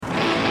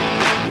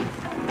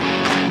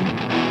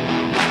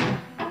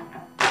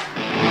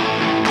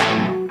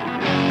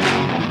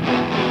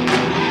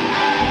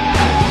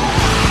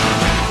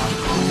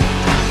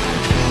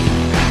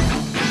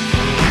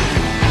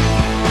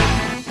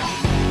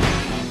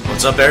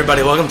What's up,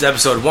 everybody? Welcome to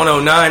episode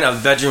 109 of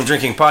the Bedroom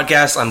Drinking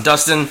Podcast. I'm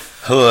Dustin.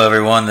 Hello,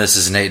 everyone. This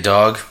is Nate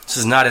Dogg. This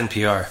is not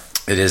NPR.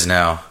 It is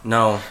now.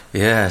 No.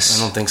 Yes.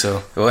 I don't think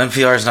so. Well,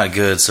 NPR is not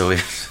good, so we...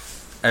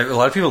 A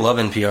lot of people love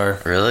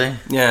NPR. Really?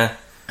 Yeah.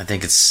 I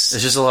think it's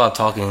just a lot of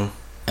talking.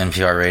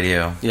 NPR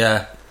radio.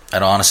 Yeah. I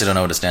honestly don't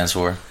know what it stands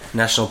for.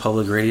 National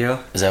Public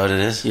Radio. Is that what it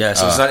is? Yeah,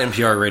 so it's not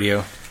NPR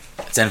radio.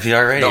 It's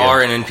NPR radio? The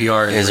R in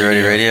NPR is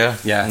already radio?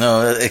 Yeah.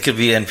 No, it could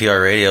be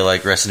NPR radio,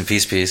 like Rest in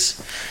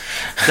Peace.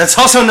 That's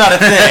also not a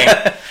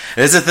thing.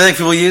 It's a thing.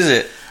 People use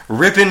it.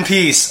 Rip in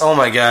peace. Oh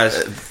my gosh.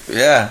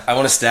 Yeah. I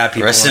want to stab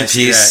people. Rest in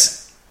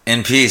peace.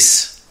 In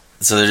peace.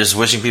 So they're just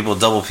wishing people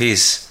double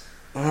peace.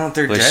 Well,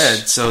 they're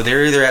dead, so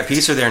they're either at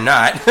peace or they're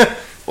not.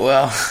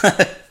 Well,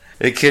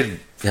 it could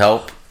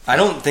help. I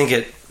don't think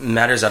it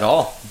matters at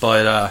all,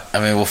 but... I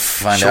mean, we'll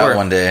find out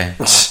one day.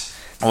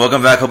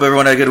 Welcome back. Hope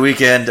everyone had a good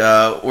weekend.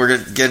 We're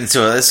going to get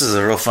into it. This is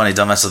a real funny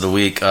Dumbass of the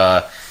Week,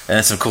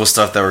 and some cool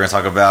stuff that we're going to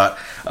talk about.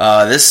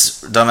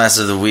 This Dumbass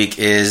of the Week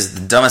is...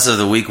 The Dumbass of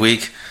the Week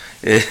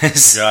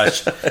is...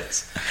 Gosh.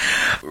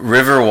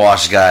 River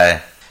Wash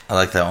Guy. I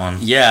like that one.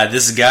 Yeah,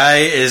 this guy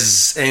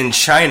is in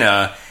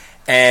China,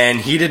 and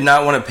he did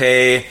not want to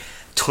pay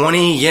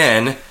 20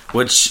 yen,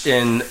 which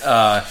in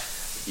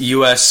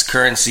U.S.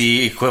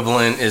 currency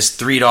equivalent is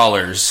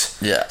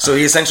 $3. Yeah. So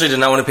he essentially did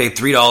not want to pay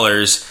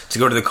 $3 to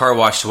go to the car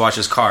wash to wash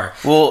his car.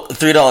 Well,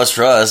 $3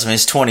 for us. I mean,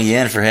 it's 20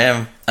 yen for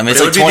him. I mean,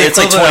 But it's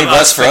like 20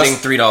 bucks for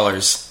us.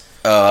 $3.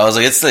 I was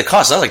like, it's the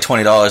cost. That's like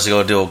 $20 to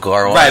go do a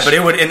car wash. Right, but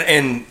it would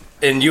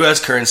in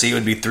U.S. currency it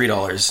would be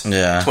 $3.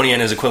 Yeah. 20 yen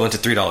is equivalent to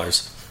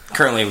 $3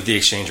 currently with the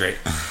exchange rate.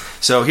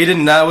 So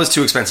that was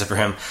too expensive for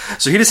him.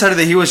 So he decided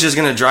that he was just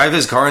going to drive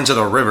his car into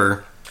the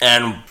river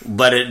and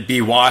let it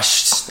be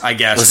washed, I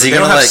guess. Was he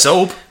going to have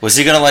soap? Was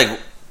he going to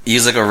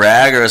use like a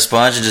rag or a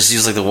sponge and just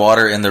use like the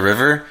water in the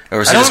river? Or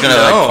was he just going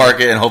to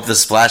park it and hope the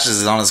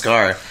splashes on his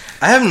car?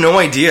 I have no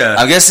idea.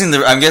 I'm guessing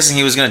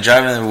he was going to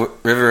drive in the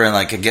river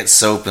and get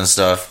soap and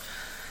stuff.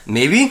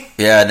 Maybe?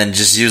 Yeah, and then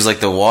just use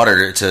the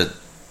water to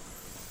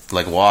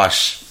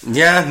wash.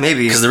 Yeah,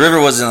 maybe. Because the river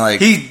wasn't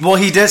he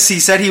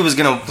said he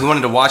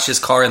wanted to wash his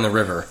car in the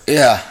river.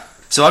 Yeah.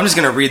 So I'm just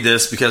going to read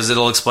this because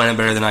it'll explain it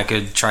better than I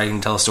could try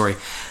and tell a story.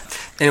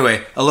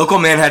 Anyway, a local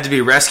man had to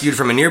be rescued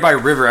from a nearby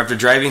river after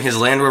driving his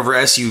Land Rover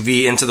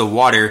SUV into the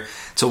water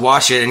to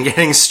wash it and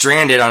getting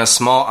stranded on a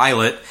small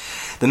islet.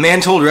 The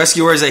man told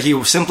rescuers that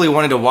he simply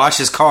wanted to wash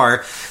his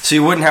car so he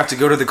wouldn't have to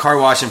go to the car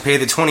wash and pay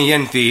the 20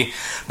 yen fee,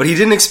 but he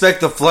didn't expect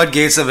the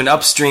floodgates of an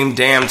upstream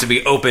dam to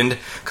be opened,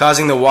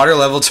 causing the water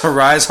level to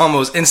rise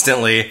almost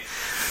instantly.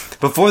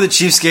 Before the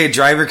cheapskate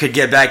driver could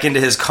get back into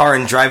his car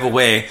and drive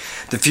away,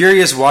 the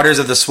furious waters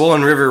of the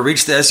swollen river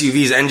reached the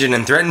SUV's engine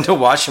and threatened to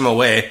wash him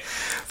away.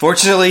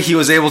 Fortunately, he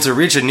was able to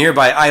reach a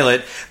nearby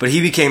islet, but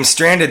he became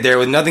stranded there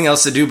with nothing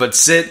else to do but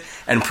sit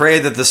and pray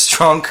that the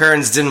strong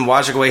currents didn't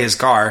wash away his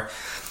car.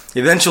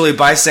 Eventually,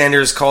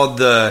 bystanders called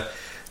the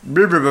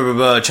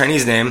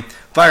Chinese name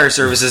Fire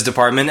Services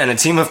Department, and a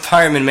team of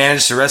firemen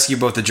managed to rescue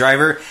both the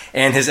driver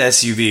and his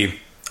SUV.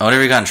 I wonder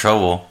if he got in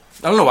trouble.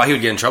 I don't know why he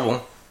would get in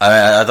trouble.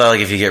 I thought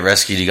if you get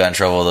rescued, you got in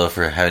trouble though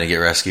for having to get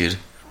rescued.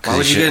 Why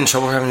would you get in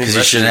trouble for having to get rescued?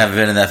 Because you shouldn't have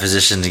been in that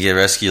position to get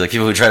rescued.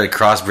 People who try to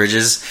cross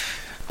bridges,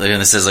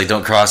 and it says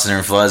don't cross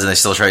during floods, and they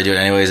still try to do it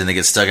anyways, and they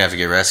get stuck and have to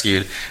get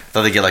rescued. I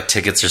thought they get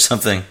tickets or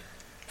something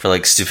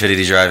for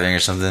stupidity driving or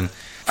something.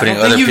 I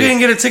don't think you can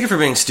get a ticket for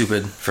being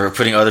stupid. For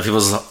putting other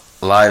people's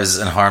lives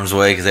in harm's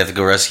way because they have to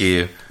go rescue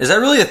you. Is that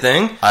really a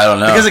thing? I don't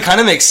know. Because it kind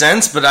of makes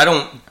sense, but I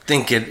don't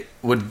think it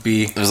would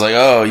be. It was you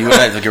wouldn't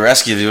have to get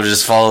rescued. You would have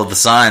just followed the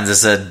signs that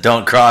said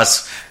don't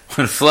cross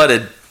when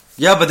flooded.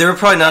 Yeah, but there were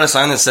probably not a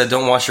sign that said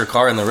don't wash your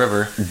car in the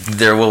river.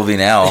 There will be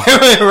now.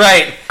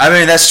 Right. I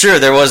mean, that's true.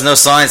 There was no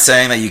sign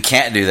saying that you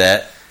can't do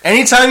that.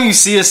 Anytime you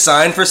see a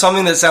sign for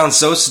something that sounds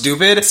so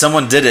stupid,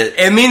 someone did it.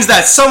 It means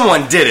that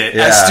someone did it,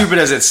 as stupid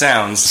as it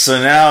sounds.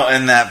 So now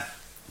in that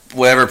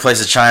whatever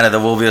place of China, there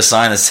will be a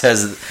sign that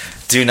says,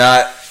 do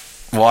not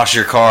wash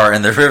your car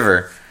in the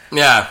river.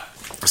 Yeah.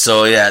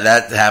 So yeah,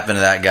 that happened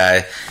to that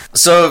guy.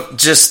 So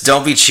just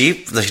don't be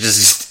cheap.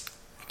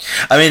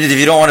 I mean, if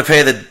you don't want to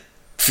pay the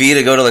fee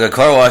to go to a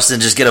car wash,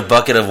 then just get a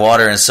bucket of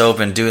water and soap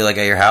and do it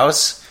at your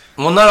house.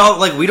 Well, not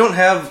all, we don't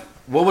have,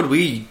 what would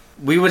we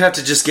would have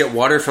to just get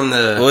water from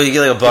the... Well, you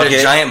get a bucket.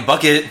 A giant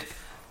bucket.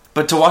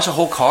 But to wash a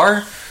whole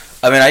car?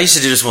 I mean, I used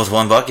to do this with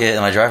one bucket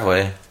in my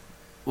driveway.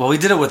 Well, we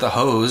did it with a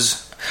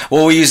hose.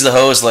 Well, we use the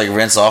hose to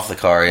rinse off the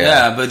car, yeah.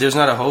 Yeah, but there's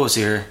not a hose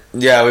here.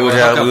 Yeah, we would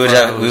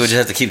just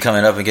have to keep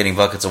coming up and getting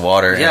buckets of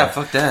water. Yeah,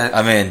 fuck that.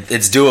 I mean,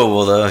 it's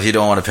doable, though, if you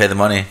don't want to pay the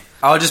money.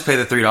 I would just pay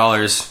the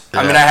 $3. Yeah.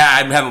 I mean, I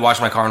haven't washed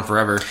my car in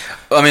forever.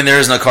 I mean, there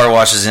is no car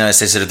washes in the United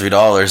States that are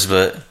 $3,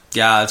 but...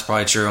 Yeah, that's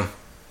probably true.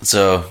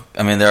 So,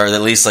 I mean, there are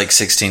at least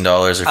 $16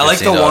 or $15. I like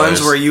the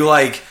ones where you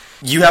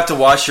have to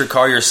wash your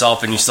car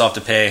yourself and you still have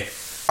to pay.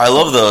 I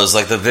love those,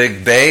 the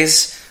big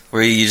bays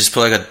where you just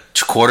put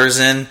quarters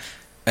in,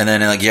 and then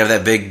you have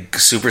that big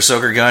super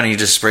soaker gun and you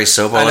just spray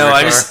soap all over your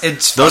car.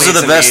 It's those are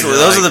the best.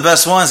 Those are the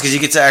best ones because you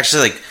get to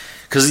actually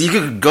Because you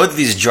could go to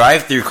these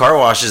drive-through car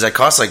washes that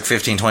cost like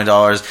 $15,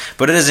 $20,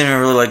 but it doesn't even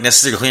really like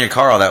necessarily clean your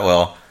car all that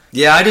well.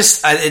 Yeah,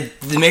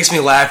 it makes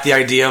me laugh, the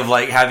idea of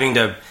like having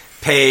to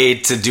pay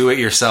to do it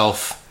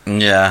yourself.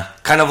 Yeah.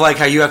 Kind of like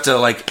how you have to,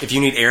 like, if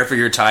you need air for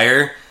your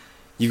tire,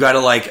 you got to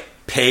like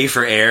pay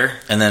for air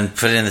and then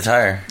put it in the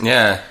tire.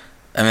 Yeah.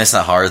 I mean, it's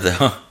not hard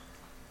though.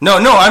 No,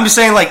 I'm just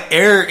saying, like,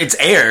 air, it's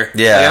air.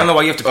 Yeah. Like, I don't know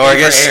why you have to pay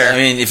for air. I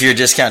mean, if you're a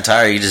Discount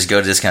Tire, you just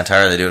go to Discount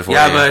Tire, they do it for you.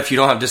 Yeah, but if you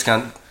don't have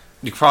discount,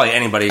 you probably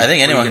anybody. I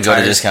think anyone can go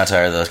to Discount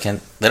Tire, though.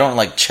 They don't,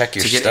 like, check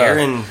your stuff. To get air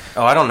and...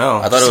 Oh, I don't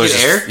know. I thought it was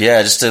air?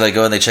 Yeah, just to, like,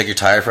 go and they check your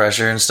tire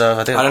pressure and stuff.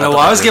 I don't know. Well,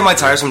 I always get my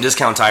tires from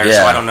Discount Tire,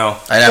 so I don't know.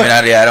 I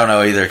don't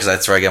know either, because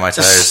that's where I get my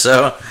tires.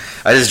 So,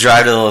 I just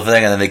drive to the little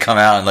thing, and then they come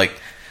out and, like...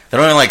 They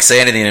don't even, like, say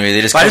anything to me.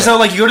 They just. I just know,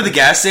 like, you go to the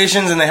gas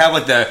stations and they have,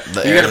 like, the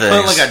you got to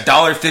put, like,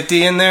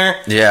 $1.50 in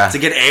there. Yeah. To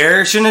get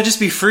air. Shouldn't it just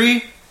be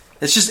free?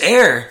 It's just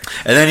air.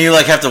 And then you,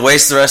 like, have to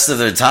waste the rest of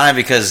the time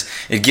because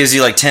it gives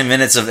you, like, 10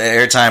 minutes of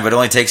air time, but it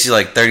only takes you,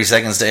 like, 30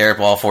 seconds to air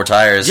up all 4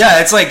 tires. Yeah,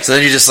 it's like. So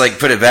then you just, like,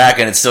 put it back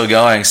and it's still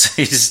going. So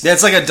you just. Yeah,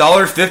 it's like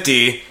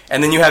 $1.50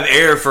 and then you have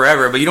air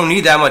forever, but you don't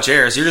need that much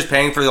air, so you're just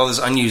paying for all this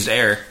unused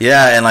air.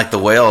 Yeah, and, like, the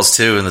whales,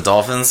 too, and the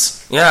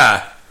dolphins.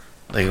 Yeah.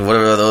 Like, what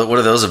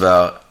are those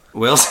about?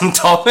 Whales and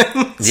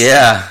dolphins?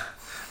 Yeah.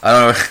 I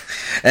don't know.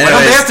 Anyways,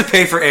 why don't they have to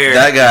pay for air?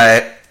 That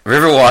guy,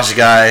 Riverwash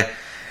guy,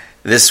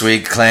 this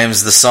week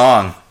claims the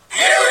song.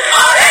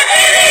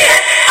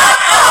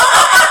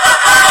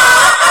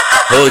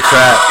 Holy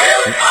crap.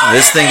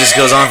 This thing just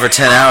goes on for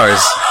 10 hours.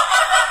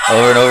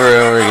 Over and over and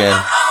over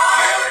again.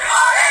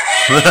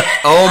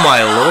 Oh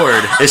my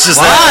lord! It's just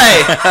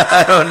why?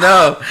 I don't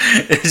know.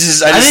 It's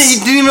just I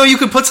didn't even know you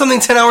could put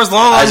something 10 hours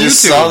long on YouTube. I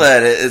just saw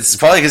that. It's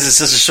probably because it's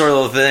such a short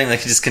little thing.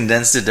 Like he just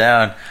condensed it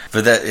down.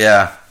 But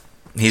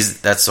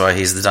that's why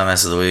he's the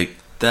dumbass of the week.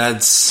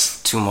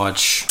 That's too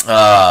much.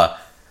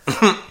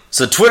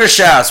 So Twitter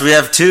shouts. We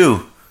have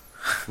 2.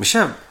 We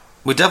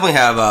definitely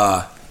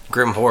have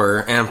Grim Horror,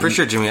 and I'm pretty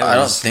sure Jimmy Evans. I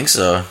don't think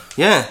so.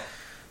 Yeah,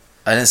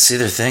 I didn't see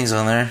their things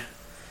on there.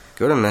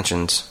 Go to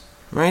mentions.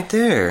 Right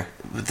there.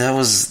 But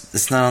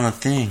it's not on the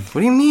thing. What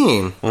do you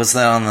mean? Well, it's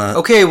not on the...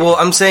 Okay, well,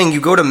 I'm saying you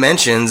go to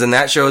mentions, and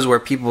that shows where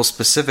people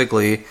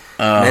specifically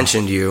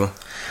mentioned you.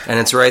 And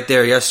it's right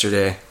there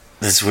yesterday.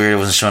 That's weird. It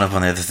wasn't showing up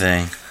on the other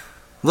thing.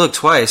 Look,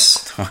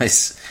 twice.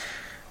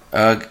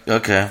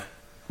 Okay.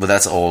 But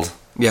that's old.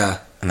 Yeah.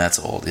 And that's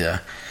old, yeah.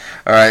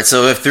 Alright,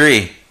 so we have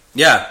 3.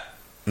 Yeah.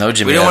 No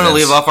Jimmy Evans. We don't want to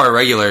leave off our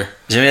regular.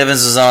 Jimmy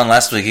Evans was on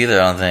last week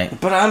either, I don't think.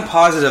 But I'm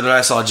positive that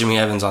I saw Jimmy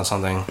Evans on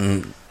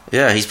something.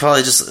 Yeah, he's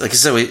probably just, like I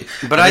said, we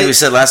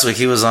said last week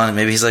he was on,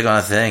 maybe he's like on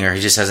a thing, or he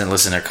just hasn't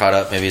listened or caught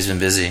up, maybe he's been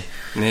busy.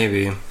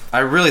 Maybe. I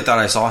really thought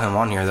I saw him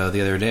on here, though,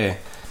 the other day.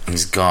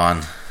 He's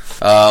gone.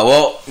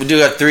 Well, we do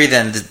have 3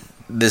 then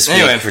this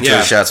week for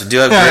Twitter shouts. We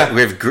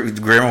have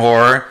Grim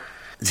Horror.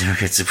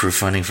 Gets approved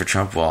funding for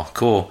Trump Wall.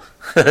 Cool.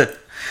 We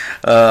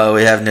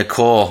have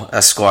Nicole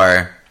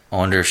Esquire. I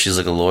wonder if she's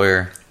like a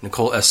lawyer.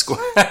 Nicole Esquire.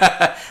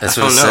 That's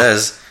what it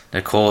says.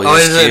 Nicole. Oh,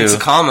 it's a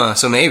comma,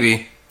 so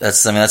maybe.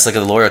 That's like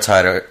a lawyer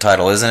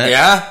title, isn't it?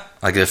 Yeah.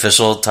 Like the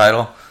official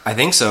title? I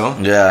think so.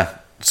 Yeah.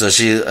 So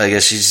I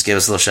guess she just gave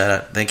us a little shout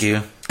out. Thank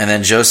you. And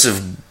then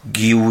Joseph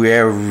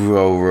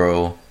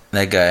Guerrero.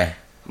 That guy.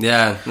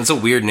 Yeah, that's a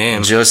weird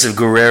name. Joseph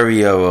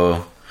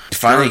Guerrero.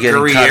 Finally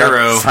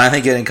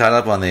getting caught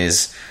up on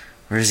these.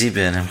 Where's he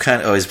been?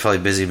 He's probably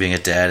busy being a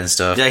dad and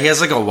stuff. Yeah, he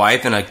has like a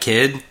wife and a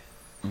kid.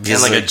 He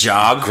has like a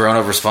job. Grown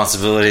up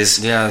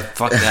responsibilities. Yeah,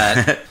 fuck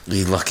that.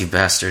 You lucky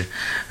bastard.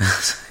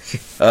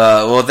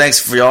 Well, thanks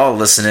for y'all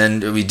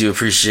listening. We do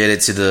appreciate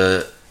it. To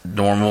the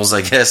normals,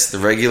 I guess. The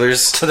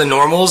regulars. To the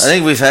normals? I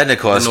think we've had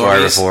Nicole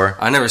Esquire before.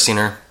 I never seen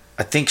her.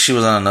 I think she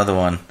was on another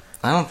one.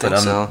 I don't think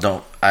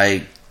so.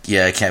 I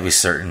can't be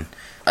certain.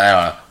 I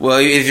don't know. Well,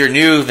 if you're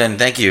new, then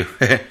thank you.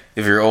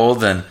 If you're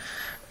old, then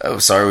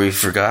sorry we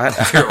forgot.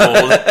 If you're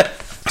old.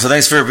 So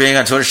thanks for being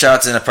on Twitter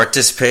Shouts and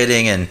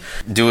participating and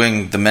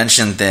doing the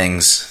mention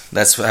things.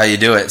 That's how you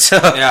do it. So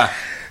yeah.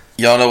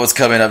 Y'all know what's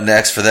coming up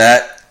next for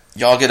that.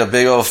 Y'all get a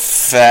big old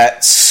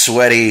fat,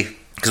 sweaty,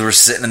 because we're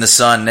sitting in the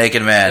sun,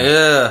 naked man.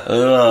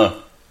 Yeah.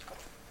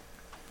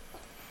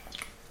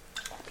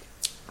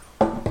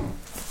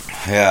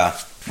 Yeah.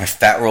 My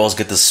fat rolls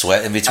get the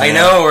sweat in between. I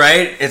know,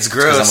 right? It's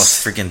gross.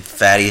 Because I'm a freaking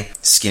fatty,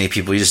 skinny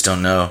people. You just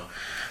don't know.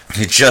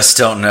 You just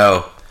don't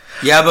know.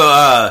 Yeah,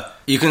 but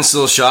you can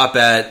still shop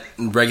at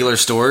regular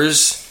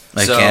stores.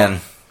 I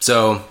can.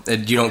 So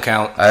you don't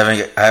count. I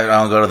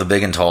don't go to the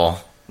big and tall.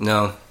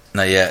 No.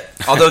 Not yet.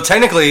 Although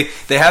technically,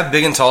 they have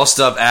big and tall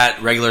stuff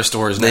at regular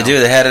stores now. They do.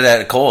 They had it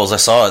at Kohl's. I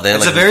saw it.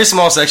 It's a very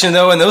small section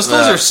though, and those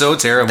clothes are so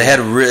terrible. They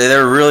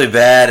were really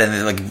bad,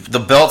 and the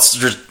belts.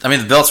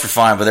 The belts were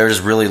fine, but they were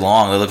just really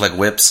long. They look like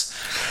whips.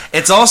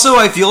 It's also,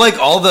 I feel like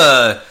all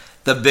the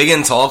big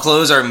and tall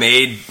clothes are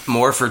made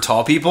more for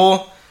tall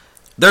people.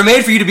 They're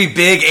made for you to be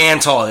big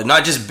and tall,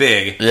 not just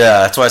big.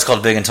 Yeah, that's why it's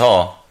called big and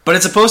tall. But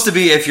it's supposed to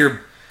be if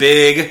you're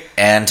big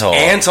and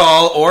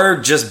tall, or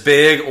just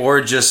big,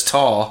 or just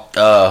tall.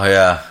 Oh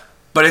yeah.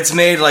 But it's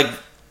made like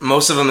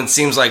most of them, it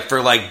seems like,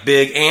 for like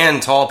big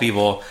and tall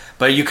people.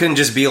 But you couldn't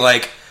just be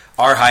like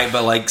our height,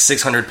 but like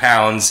 600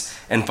 pounds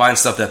and find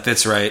stuff that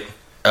fits right.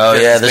 Oh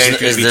yeah,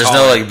 there's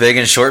no like big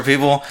and short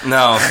people.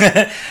 No,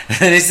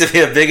 there needs to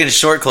be a big and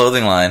short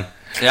clothing line.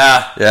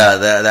 Yeah,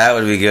 that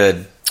would be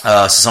good.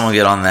 So someone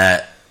get on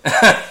that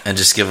and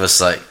just give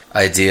us like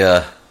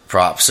idea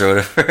props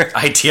or whatever.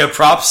 Idea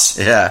props.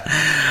 Yeah.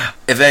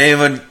 If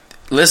anyone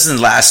listened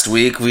last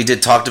week, we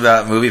talked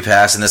about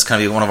MoviePass, and this is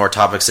going to be one of our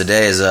topics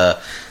today. Is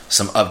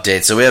some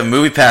updates. So we have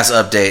MoviePass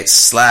update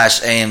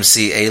 /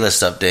 AMC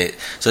A-list update.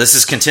 So this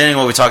is continuing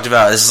what we talked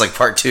about. This is like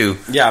part 2.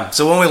 Yeah.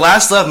 So when we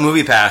last left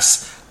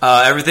MoviePass,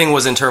 everything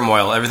was in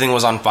turmoil. Everything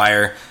was on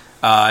fire.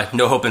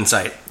 No hope in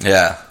sight.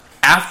 Yeah.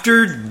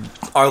 After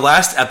our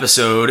last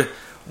episode,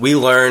 we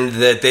learned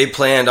that they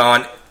planned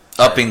on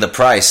upping the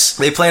price.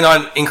 They planned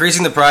on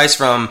increasing the price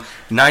from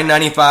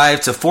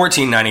 $9.95 to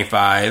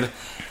 $14.95,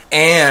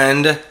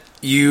 and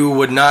you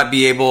would not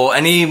be able,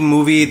 any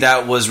movie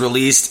that was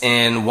released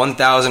in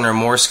 1,000 or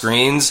more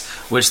screens,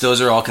 which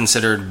those are all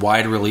considered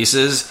wide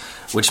releases,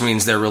 which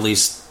means they're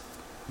released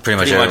pretty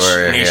much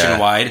everywhere,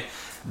 nationwide. Yeah.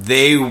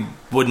 They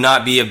would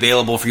not be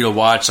available for you to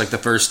watch like the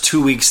first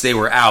 2 weeks they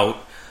were out,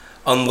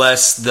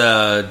 unless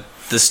the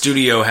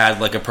studio had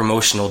like a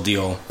promotional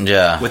deal.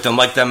 Yeah, with them,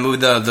 like that movie,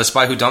 the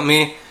Spy Who Dumped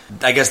Me.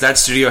 I guess that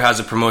studio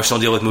has a promotional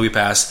deal with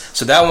MoviePass,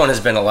 so that one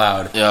has been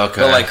allowed. Yeah, okay.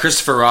 But like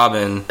Christopher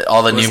Robin,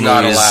 all the new movies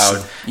not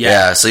allowed.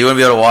 Yeah, so you wouldn't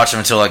be able to watch them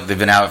until like they've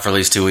been out for at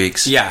least 2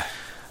 weeks. Yeah,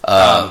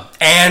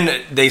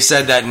 and they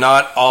said that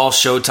not all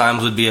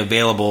showtimes would be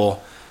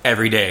available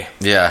every day.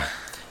 Yeah.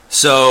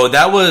 So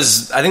that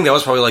was, I think that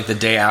was probably like the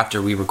day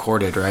after we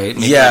recorded, right?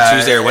 Maybe yeah, like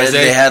Tuesday or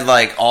Wednesday. They had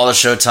like all the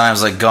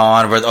showtimes like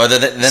gone,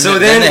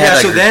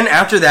 then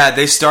after that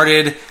they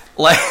started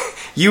like.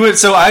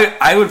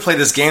 I would play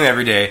this game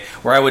every day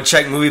where I would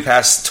check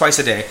MoviePass twice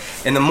a day.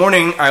 In the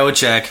morning, I would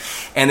check,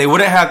 and they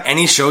wouldn't have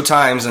any show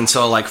times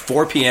until like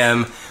 4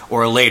 p.m.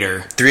 or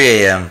later. 3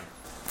 a.m.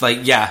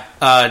 Like, yeah.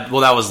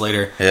 Well, that was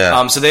later.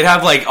 Yeah. So they'd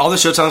have like all the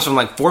show times from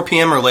like 4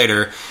 p.m. or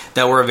later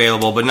that were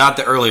available, but not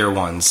the earlier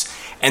ones.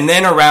 And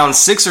then around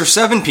 6 or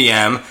 7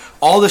 p.m.,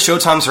 all the show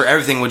times for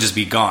everything would just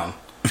be gone.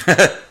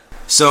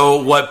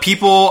 So what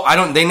people,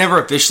 they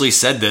never officially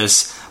said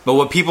this, but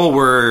what people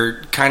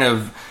were kind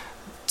of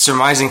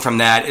surmising from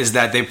that is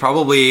that they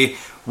probably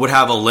would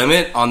have a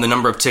limit on the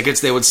number of tickets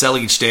they would sell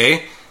each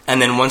day,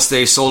 and then once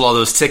they sold all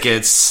those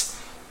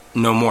tickets,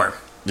 no more.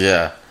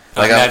 Yeah.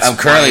 Like I'm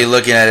currently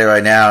looking at it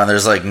right now, and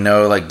there's like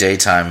no like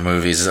daytime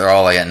movies. They're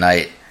all like at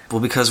night.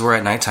 Well, because we're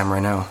at nighttime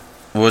right now.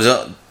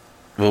 Well,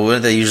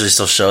 wouldn't they usually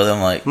still show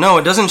them like? No,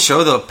 it doesn't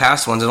show the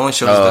past ones. It only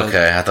shows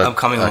the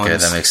upcoming ones. Okay,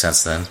 that makes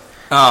sense then.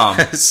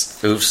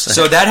 Oops.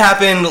 So that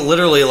happened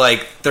literally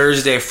like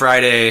Thursday,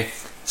 Friday,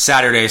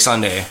 Saturday,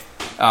 Sunday.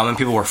 And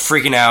people were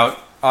freaking out,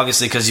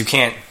 obviously, because you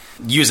can't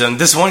use them.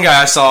 This one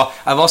guy I saw,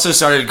 I've also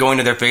started going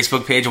to their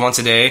Facebook page once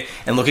a day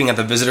and looking at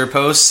the visitor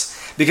posts.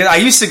 Because I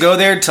used to go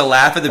there to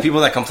laugh at the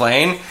people that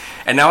complain,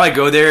 and now I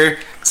go there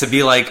to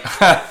be like,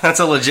 that's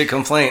a legit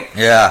complaint.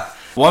 Yeah.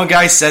 One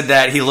guy said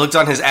that he looked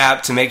on his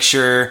app to make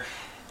sure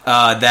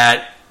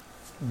that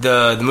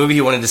the movie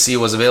he wanted to see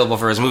was available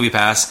for his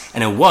MoviePass,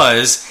 and it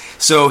was.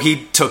 So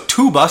he took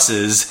 2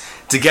 buses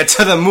to get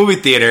to the movie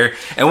theater,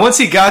 and once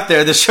he got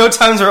there, the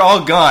showtimes were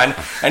all gone,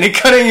 and he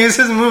couldn't use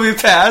his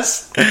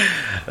MoviePass.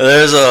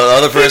 There's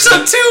another person. He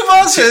took 2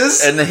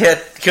 buses, and he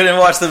couldn't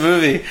watch the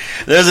movie.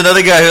 There's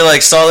another guy who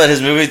like saw that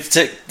his movie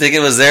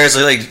ticket was there, so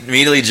he like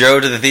immediately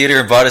drove to the theater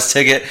and bought his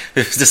ticket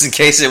just in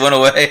case it went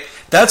away.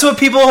 That's what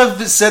people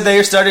have said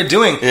they started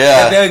doing.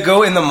 Yeah, that they would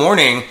go in the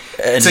morning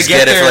and to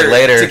get it for like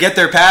later to get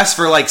their pass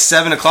for like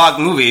 7 o'clock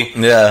movie.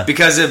 Yeah,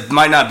 because it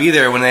might not be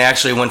there when they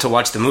actually went to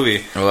watch the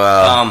movie.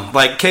 Wow,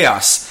 like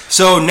chaos.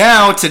 So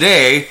now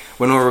today,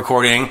 when we're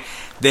recording,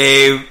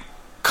 they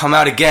come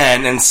out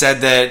again and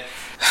said that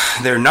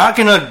they're not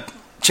going to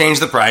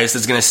change the price.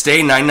 It's going to stay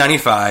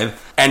 $9.95,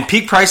 and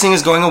peak pricing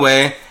is going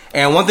away.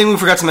 And one thing we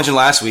forgot to mention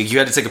last week, you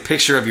had to take a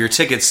picture of your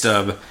ticket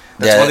stub.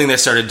 That's one thing they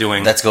started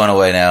doing. That's going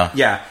away now.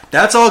 Yeah,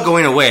 that's all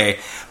going away.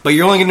 But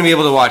you're only going to be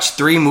able to watch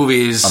 3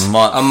 movies a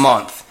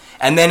month.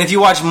 And then if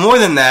you watch more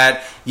than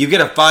that, you get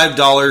a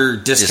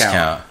 $5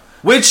 discount.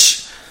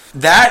 Which,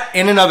 that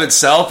in and of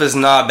itself is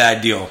not a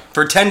bad deal.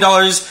 For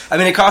 $10, I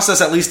mean, it costs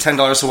us at least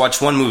 $10 to watch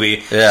 1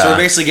 movie. Yeah. So we're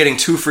basically getting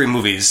 2 free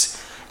movies.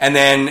 And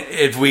then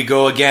if we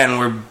go again,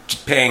 we're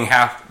paying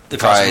half the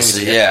cost of the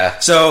movie. Yeah.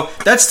 So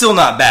that's still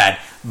not bad.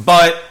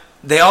 But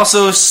they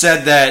also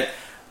said that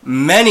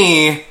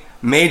many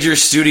major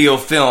studio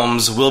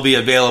films will be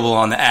available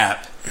on the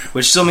app,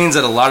 which still means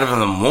that a lot of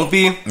them won't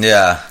be.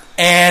 Yeah.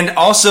 And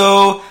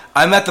also,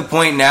 I'm at the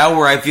point now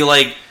where I feel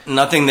like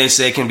nothing they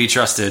say can be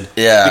trusted.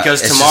 Yeah.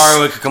 Because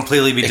tomorrow it could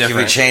completely be different.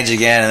 It could change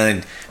again,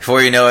 and then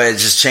before you know it, it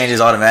just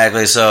changes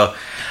automatically. So,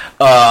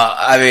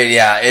 I mean,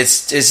 yeah,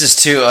 it's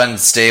just too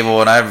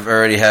unstable, and I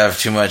already have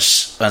too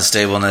much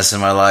unstableness in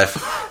my life,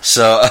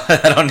 so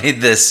I don't need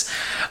this.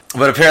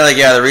 But apparently,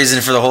 yeah, the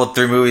reason for the whole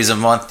 3 movies a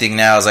month thing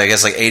now is, I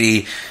guess, like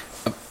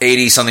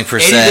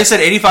 80-something%. They said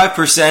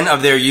 85%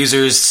 of their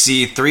users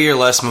see 3 or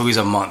less movies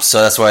a month.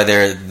 So that's why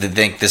they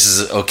think this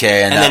is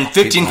okay. And then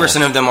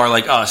 15% of them are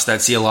like us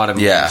that see a lot of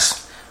movies. Yeah.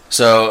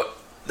 So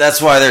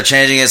that's why they're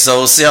changing it. So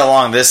we'll see how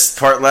long this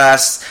part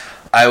lasts.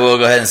 I will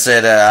go ahead and say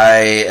that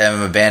I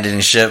am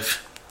abandoning ship.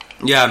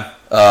 Yeah.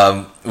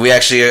 We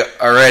actually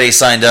already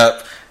signed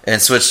up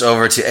and switched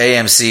over to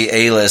AMC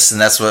A-List, and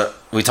that's what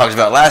we talked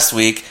about last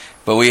week.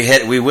 But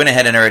we went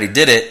ahead and already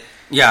did it.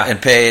 Yeah.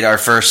 And paid our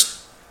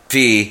first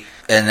fee,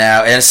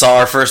 and saw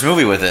our first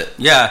movie with it.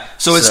 Yeah.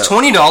 So it's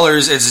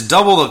 $20. It's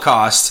double the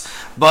cost,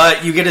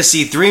 but you get to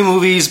see 3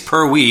 movies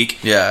per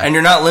week. Yeah. And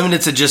you're not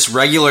limited to just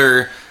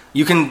regular.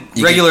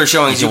 Regular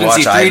showings. You can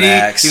see 3D.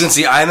 IMAX. You can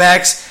see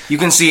IMAX. You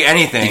can see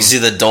anything. You can see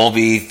the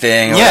Dolby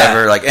thing or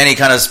whatever, like any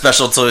kind of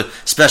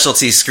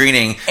specialty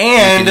screening.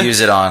 And you can use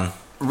it on.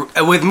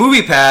 With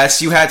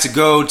MoviePass, you had to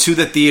go to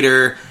the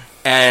theater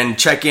and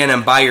check in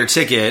and buy your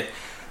ticket.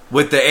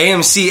 With the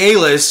AMC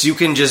A-List, you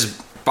can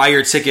just buy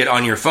your ticket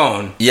on your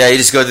phone. Yeah, you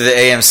just go to the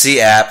AMC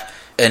app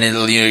and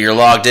you're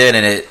logged in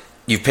and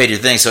you've paid your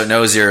thing, so it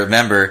knows you're a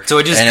member. So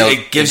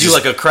it gives you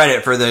like a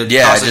credit for the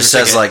cost it just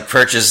says like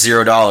purchase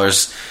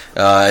 $0,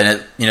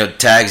 and it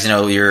tags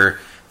your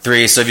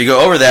 3. So if you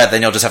go over that,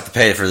 then you'll just have to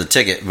pay for the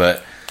ticket,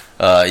 but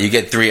you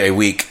get 3 a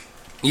week.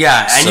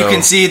 Yeah, and you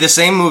can see the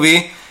same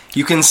movie.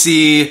 You can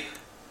see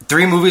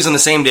 3 movies on the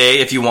same day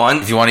if you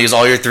want. If you want to use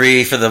all your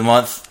 3 for the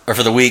month or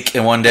for the week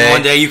in one day. In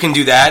one day you can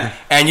do that,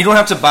 and you don't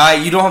have to buy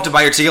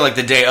your ticket like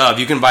the day of.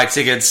 You can buy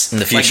tickets in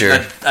the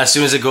future as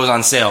soon as it goes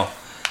on sale.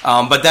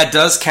 But that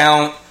does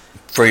count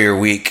for your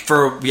week.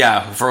 For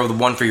the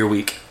one for your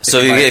week. So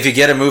if you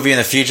get a movie in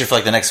the future for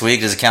like the next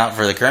week, does it count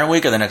for the current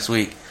week or the next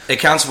week? It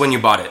counts when you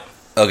bought it.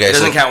 Okay, it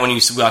doesn't count when you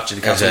watch it.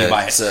 It counts when you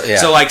buy it.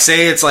 So like,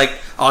 say it's like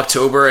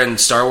October and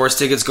Star Wars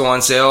tickets go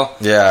on sale.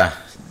 Yeah.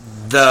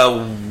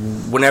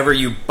 Whenever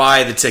you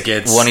buy the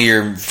tickets, for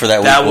that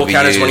week that will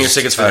count as one of your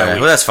tickets for that week.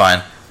 Well, that's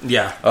fine.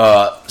 Yeah.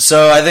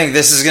 So I think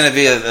this is going to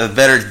be a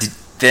better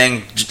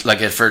thing, like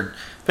for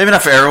maybe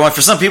not for everyone.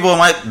 For some people,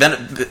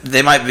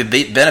 they might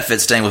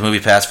benefit staying with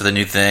MoviePass for the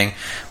new thing,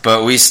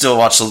 but we still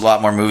watch a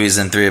lot more movies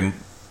than 3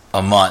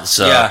 a month.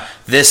 So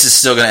this is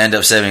still going to end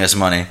up saving us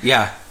money.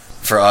 Yeah.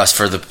 For us,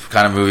 for the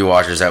kind of movie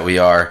watchers that we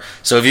are.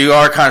 So if you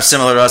are kind of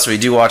similar to us, we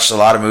do watch a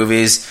lot of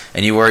movies,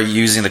 and you are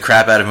using the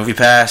crap out of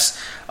MoviePass,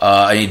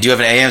 and you do have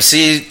an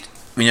AMC,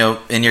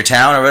 in your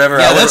town or whatever.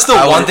 Yeah, that's the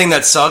one thing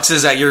that sucks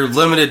is that you're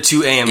limited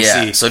to AMC.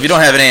 Yeah, so if you don't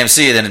have an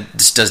AMC, then it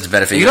just doesn't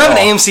benefit you. If you don't have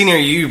an AMC near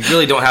you, you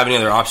really don't have any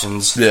other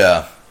options.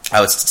 Yeah,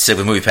 I would stick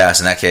with MoviePass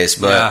in that case,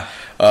 but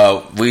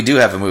we do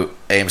have an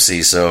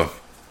AMC, so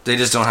they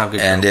just don't have good.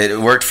 And it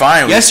worked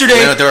fine. Yesterday,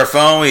 we went through our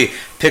phone, we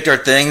picked our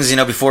things,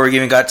 before we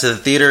even got to the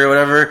theater or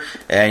whatever,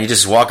 and you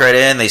just walk right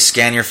in, they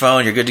scan your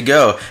phone, you're good to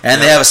go. And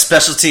they have a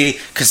specialty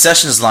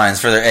concessions lines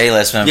for their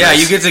A-list members. Yeah,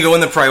 you get to go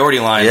in the priority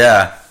line.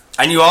 Yeah.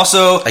 And you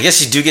also... I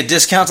guess you do get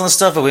discounts on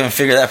stuff, but we haven't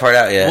figured that part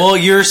out yet. Well,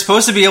 you're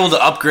supposed to be able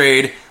to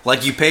upgrade,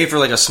 like you pay for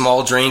like a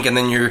small drink and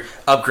then you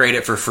upgrade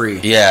it for free.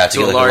 Yeah, to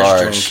get a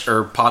large drink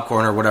or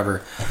popcorn or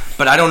whatever.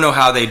 But I don't know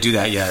how they do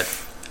that yet.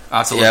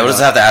 We'll just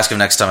have to ask them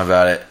next time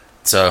about it.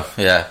 So,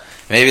 yeah.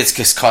 Maybe it's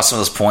just cost some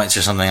of those points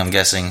or something, I'm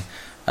guessing.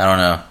 I don't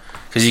know.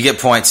 Because you get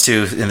points,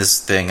 too, in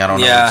this thing. I don't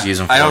know what to use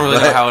them for. I don't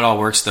really know how it all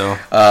works, though.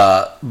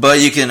 But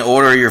you can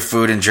order your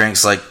food and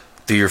drinks, like,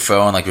 through your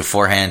phone, like,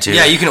 beforehand, too.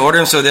 Yeah, you can order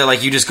them so that,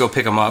 like, you just go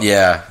pick them up.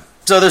 Yeah.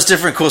 So there's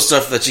different cool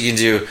stuff that you can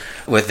do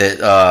with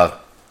it.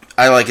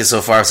 I like it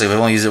so far. So I've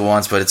only used it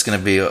once, but it's going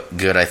to be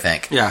good, I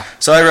think. Yeah.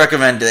 So I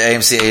recommend the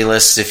AMC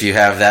A-List if you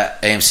have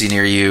that AMC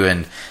near you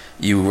and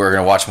you were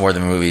going to watch more of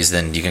the movies,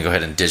 then you can go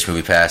ahead and ditch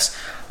MoviePass.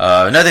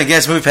 Nothing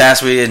against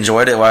MoviePass. We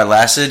enjoyed it while it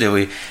lasted.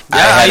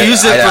 I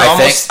used it for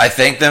almost I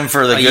thanked them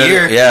for the good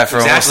year. Yeah, for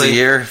almost a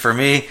year for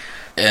me.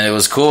 And it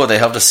was cool. They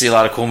helped us see a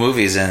lot of cool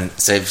movies and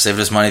saved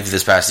us money through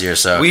this past year.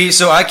 So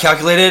I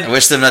calculated. I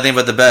wish them nothing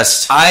but the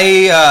best.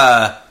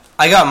 I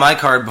got my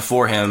card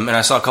before him, and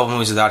I saw a couple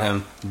movies without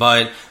him.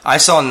 But I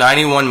saw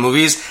 91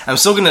 movies. I'm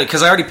still going to,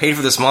 because I already paid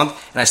for this month,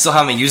 and I still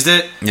haven't used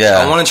it. Yeah.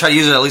 I want to try to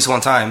use it at least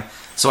one time.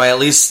 So I at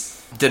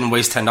least didn't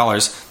waste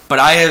 $10. But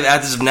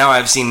as of now,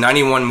 I've seen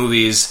 91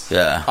 movies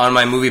on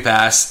my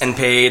MoviePass and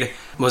paid,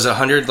 was a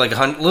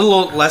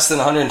little less than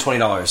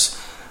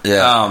 $120.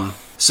 Yeah.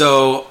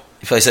 So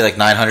you probably say like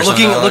 $900.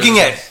 Looking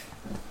at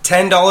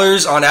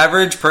 $10 on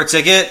average per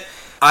ticket,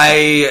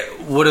 I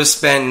would have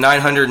spent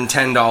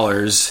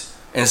 $910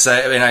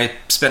 instead, and I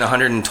spent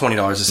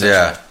 $120 essentially.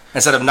 Yeah.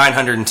 Instead of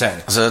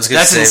 $910. So that's good.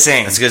 That's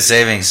insane. That's good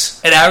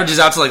savings. It averages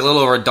out to like a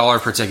little over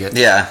 $1 per ticket.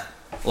 Yeah.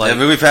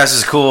 MoviePass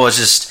is cool.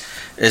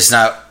 It's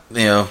not,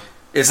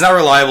 it's not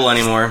reliable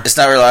anymore. It's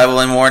not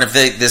reliable anymore. And if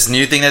this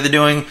new thing that they're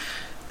doing,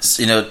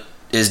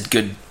 is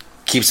good,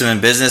 keeps them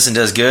in business and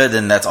does good,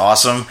 then that's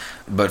awesome.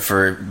 But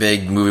for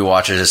big movie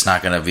watchers, it's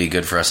not going to be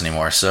good for us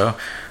anymore. So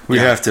we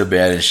have to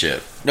abandon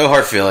ship. No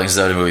hard feelings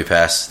though to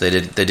MoviePass. They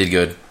did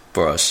good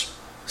for us.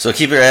 So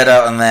keep your head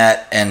out on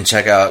that and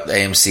check out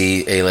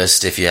AMC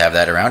A-List if you have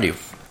that around you.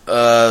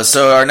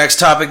 So our next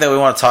topic that we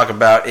want to talk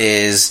about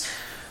is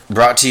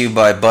brought to you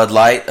by Bud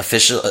Light,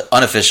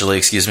 unofficially,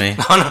 excuse me.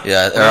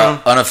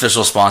 They're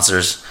unofficial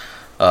sponsors,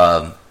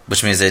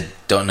 which means they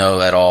don't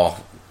know at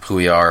all who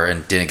we are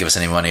and didn't give us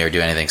any money or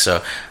do anything.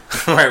 So,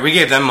 right, we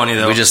gave them money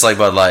though. We just like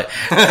Bud Light.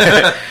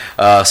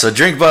 So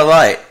drink Bud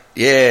Light.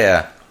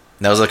 Yeah,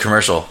 that was a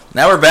commercial.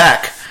 Now we're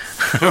back.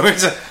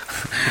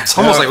 It's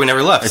almost like we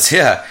never left.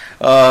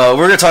 We're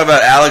going to talk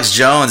about Alex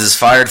Jones is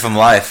fired from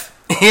Life.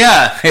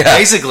 Yeah,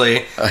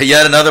 basically.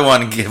 Yet another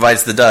one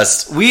bites the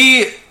dust.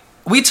 We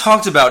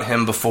talked about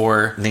him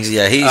before. He's the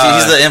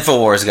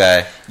InfoWars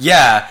guy.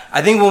 Yeah,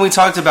 I think when we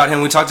talked about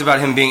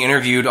him being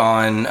interviewed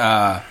on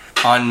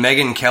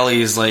Megyn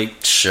Kelly's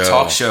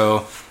talk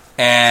show,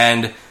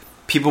 and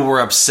people were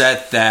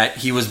upset that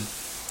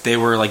they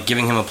were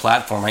giving him a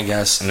platform, I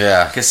guess.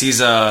 Yeah, because he's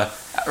a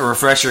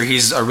refresher.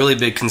 He's a really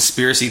big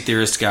conspiracy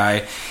theorist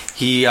guy.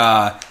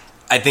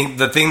 I think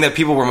the thing that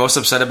people were most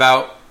upset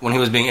about when he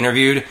was being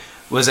interviewed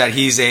was that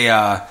he's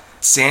a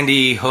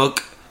Sandy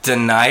Hook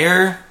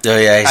denier. Oh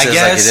yeah, he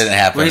says it didn't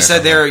happen. Where he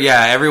said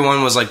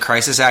everyone was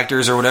crisis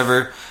actors or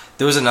whatever.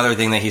 There was another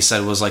thing that he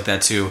said was like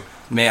that too.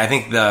 I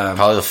think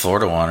probably the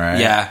Florida one, right?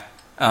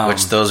 Yeah,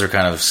 which those are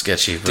kind of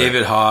sketchy.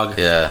 David Hogg,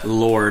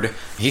 Lord,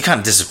 he kind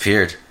of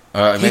disappeared.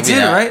 He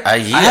did, right? I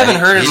haven't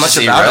heard much about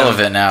him. He's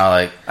irrelevant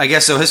now. I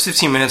guess so. His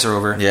 15 minutes are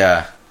over.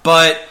 Yeah,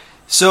 but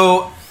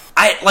so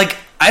I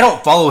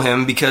don't follow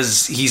him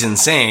because he's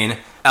insane.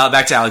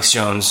 Back to Alex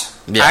Jones.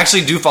 Yeah. I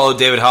actually do follow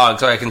David Hogg,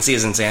 so I can see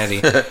his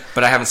insanity,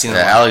 but I haven't seen him.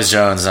 Alex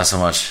Jones, not so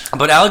much.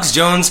 But Alex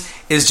Jones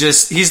is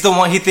he's the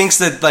one, he thinks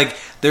that,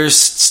 there's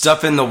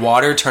stuff in the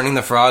water turning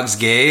the frogs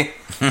gay.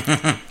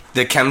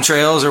 The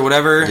chemtrails or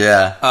whatever.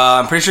 Yeah.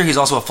 I'm pretty sure he's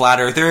also a flat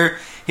earther.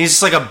 He's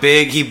just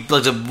he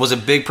was a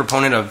big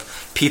proponent of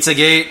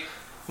Pizzagate,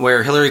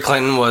 where Hillary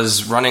Clinton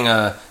was running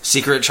a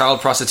secret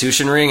child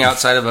prostitution ring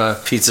outside of a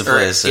pizza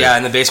place.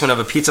 In the basement of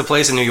a pizza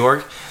place in New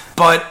York.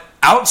 But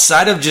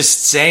outside of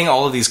just saying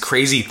all of these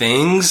crazy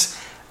things,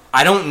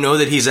 I don't know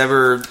that he's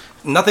ever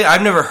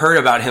I've never heard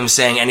about him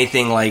saying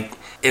anything like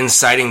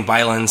inciting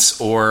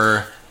violence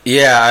or.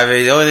 Yeah, I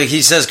mean, the only thing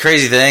he says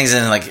crazy things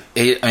and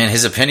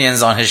his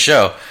opinions on his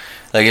show.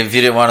 If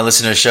you didn't want to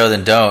listen to his show,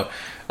 then don't.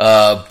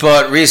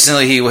 But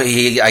recently,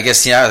 he I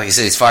guess like you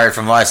said, he's fired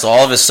from Life, so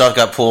all of his stuff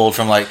got pulled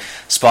from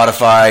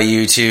Spotify,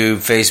 YouTube,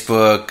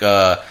 Facebook.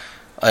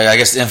 I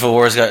guess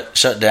InfoWars got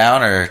shut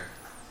down, or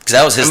because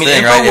that was his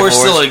thing, right? InfoWars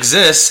still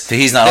exists.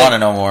 He's not on it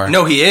no more.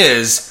 No, he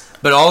is.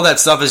 But all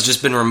that stuff has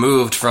just been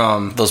removed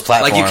from those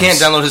platforms. You can't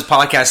download his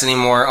podcast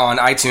anymore on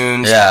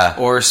iTunes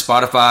or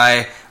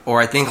Spotify or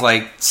I think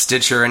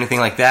Stitcher or anything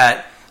like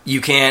that.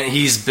 You can't.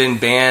 He's been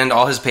banned.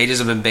 All his pages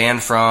have been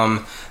banned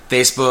from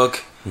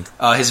Facebook.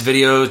 His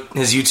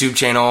YouTube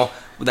channel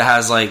that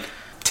has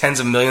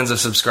tens of millions of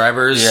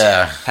subscribers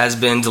has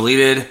been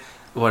deleted.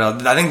 What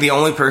else? I think the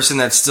only person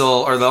that's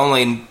still, or the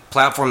only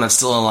platform that's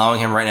still allowing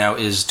him right now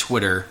is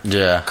Twitter.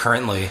 Yeah.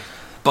 Currently.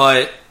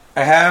 But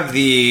I have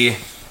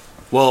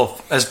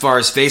as far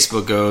as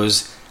Facebook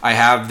goes, I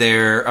have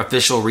their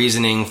official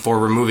reasoning for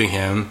removing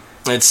him.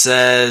 It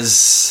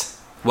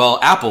says,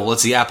 Apple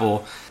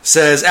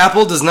says,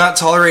 Apple does not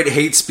tolerate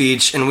hate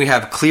speech, and we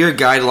have clear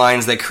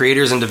guidelines that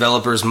creators and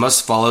developers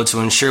must follow to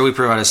ensure we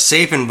provide a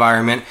safe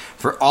environment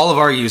for all of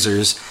our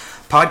users.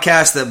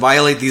 Podcasts that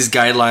violate these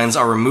guidelines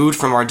are removed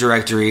from our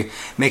directory,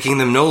 making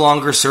them no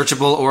longer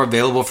searchable or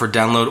available for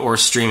download or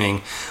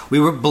streaming. We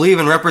believe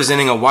in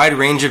representing a wide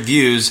range of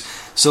views,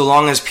 so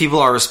long as people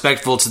are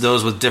respectful to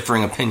those with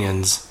differing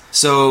opinions.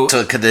 So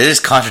could they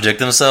just contradict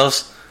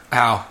themselves?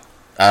 How?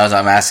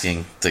 I'm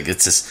asking.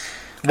 It's just...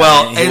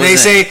 they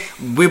say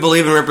we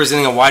believe in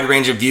representing a wide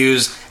range of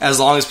views as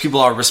long as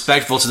people are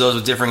respectful to those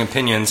with differing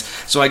opinions.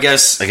 So I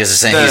guess they're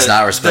saying he's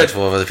not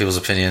respectful of other people's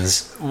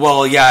opinions.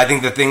 Well, yeah, I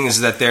think the thing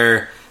is that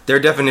their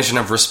definition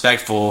of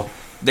respectful,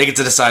 they get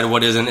to decide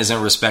what is and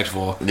isn't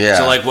respectful. Yeah.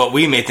 So what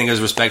we may think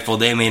is respectful,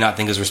 they may not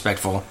think is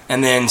respectful.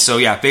 And then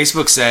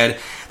Facebook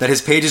said that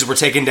his pages were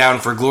taken down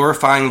for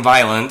glorifying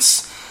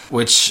violence,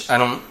 which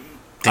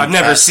I've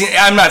never seen.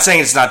 I'm not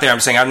saying it's not there. I'm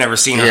saying I've never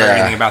seen or heard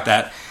anything about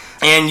that.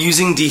 And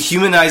using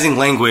dehumanizing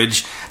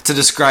language to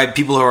describe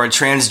people who are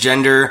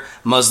transgender,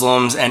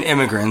 Muslims, and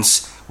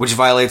immigrants, which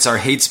violates our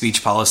hate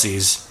speech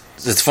policies.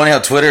 It's funny how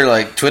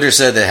Twitter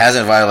said that it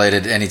hasn't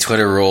violated any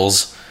Twitter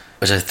rules,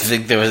 which I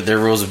think their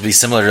rules would be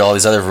similar to all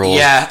these other rules.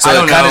 Yeah, so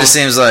it kind of just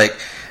seems like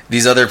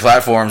these other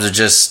platforms are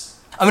just.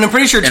 I'm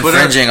pretty sure Twitter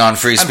infringing on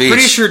free speech. I'm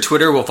pretty sure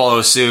Twitter will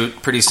follow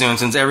suit pretty soon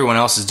since everyone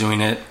else is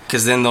doing it,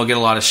 because then they'll get a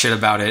lot of shit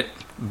about it.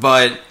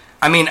 But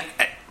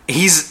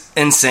he's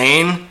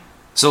insane.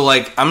 So,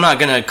 I'm not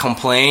going to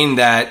complain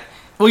that...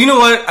 Well, you know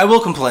what? I will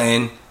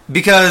complain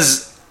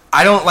because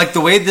I don't...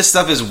 the way this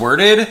stuff is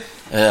worded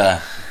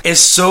is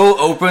so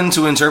open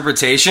to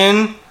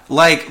interpretation.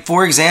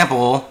 For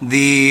example,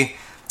 the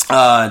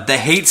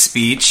hate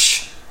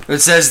speech, it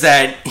says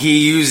that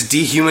he used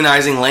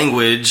dehumanizing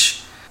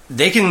language.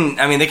 They can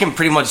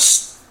pretty much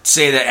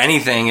say that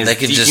anything is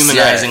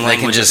dehumanizing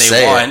language that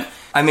they want.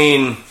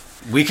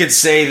 We could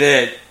say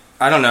that...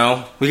 I don't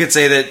know. We could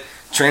say that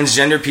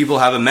transgender people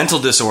have a mental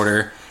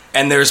disorder,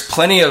 and there's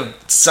plenty of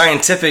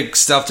scientific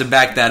stuff to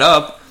back that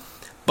up,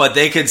 but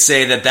they could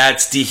say that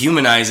that's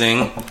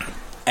dehumanizing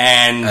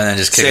and then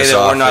just kick say us that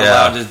off, we're not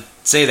allowed to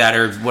say that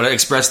or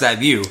express that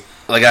view.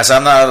 Like I said,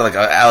 I'm not like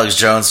an Alex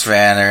Jones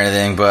fan or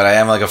anything, but I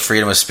am like a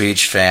freedom of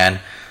speech fan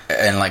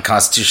and like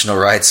constitutional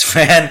rights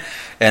fan,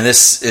 and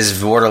this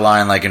is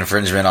borderline like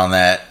infringement on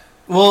that.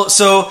 Well,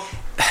 so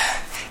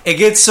it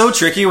gets so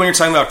tricky when you're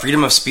talking about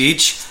freedom of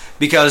speech,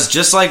 because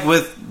just like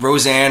with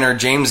Roseanne or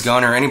James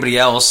Gunn or anybody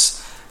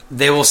else,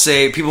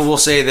 people will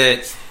say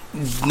that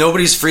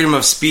nobody's freedom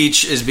of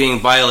speech is being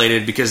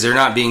violated because they're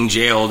not being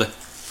jailed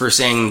for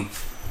saying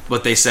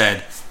what they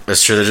said.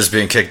 That's true. They're just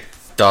being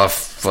kicked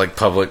off like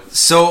public.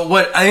 So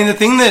the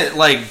thing that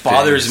like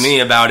bothers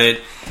me about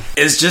it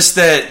is just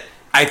that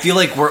I feel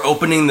like we're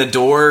opening the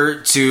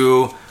door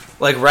to,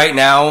 like, right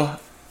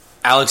now,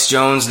 Alex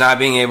Jones not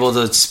being able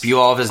to spew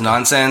all of his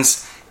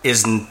nonsense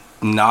is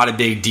not a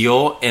big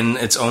deal in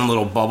its own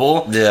little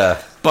bubble. Yeah.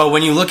 But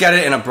when you look at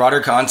it in a broader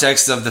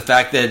context of the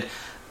fact that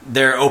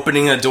they're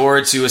opening a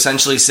door to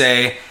essentially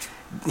say,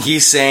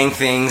 he's saying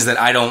things that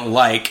I don't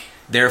like,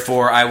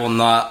 therefore I will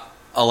not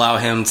allow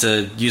him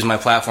to use my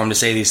platform to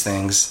say these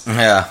things.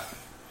 Yeah.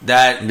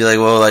 That be like,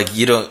 well, like,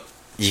 you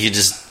could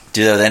just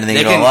do that with anything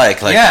you don't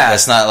like. Like,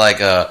 that's not like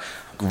a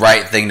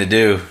right thing to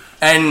do.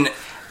 And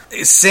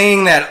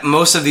saying that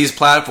most of these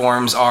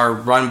platforms are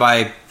run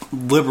by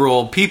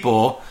liberal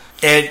people,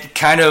 it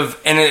kind of,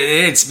 and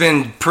it's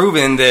been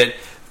proven that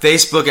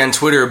Facebook and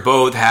Twitter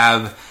both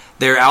have,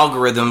 their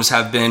algorithms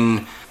have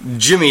been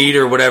jimmied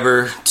or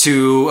whatever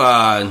to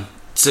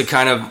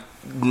kind of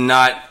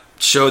not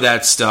show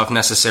that stuff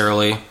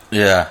necessarily.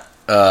 Yeah.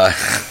 I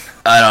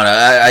don't know.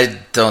 I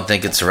don't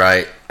think it's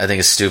right. I think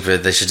it's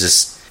stupid. They should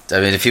just, I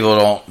mean, if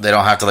people they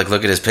don't have to like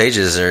look at his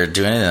pages or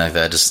do anything like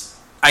that. Just,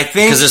 I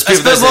think, because there's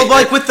people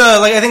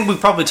I think we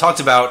probably talked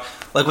about,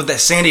 like with the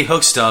Sandy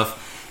Hook stuff,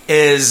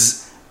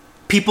 is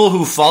people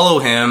who follow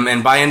him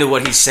and buy into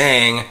what he's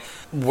saying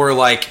were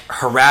like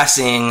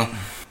harassing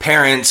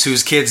parents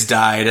whose kids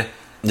died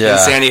in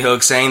Sandy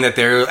Hook, saying that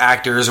they're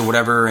actors or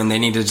whatever and they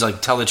need to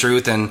like tell the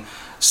truth and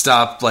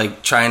stop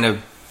like trying to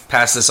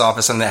pass this off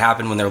as something that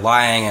happened when they're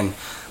lying and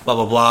blah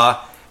blah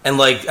blah. And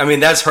like, I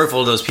mean, that's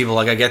hurtful to those people.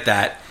 Like, I get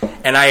that,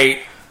 and I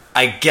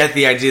get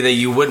the idea that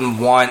you wouldn't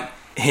want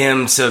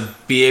him to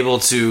be able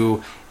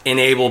to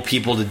enable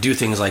people to do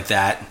things like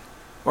that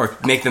or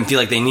make them feel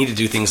like they need to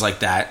do things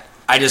like that.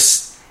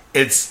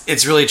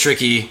 It's really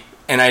tricky,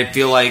 and I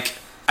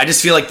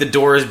just feel like the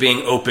door is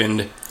being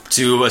opened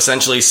to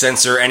essentially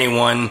censor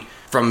anyone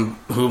from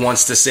who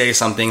wants to say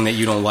something that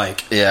you don't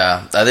like.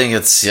 Yeah, I think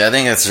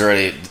it's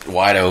already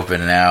wide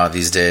open now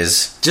these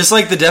days. Just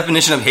like the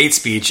definition of hate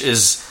speech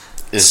is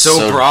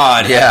so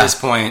broad at this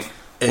point.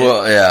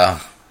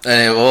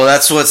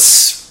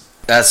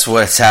 That's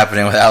what's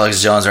happening with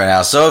Alex Jones right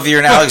now. So if you're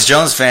an Alex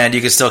Jones fan,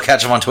 you can still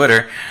catch him on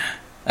Twitter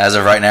as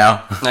of right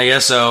now. I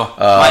guess so.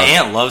 My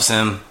aunt loves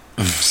him.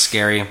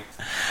 Scary.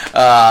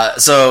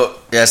 So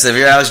if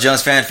you're an Alex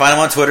Jones fan, find him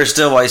on Twitter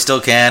still while you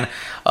still can.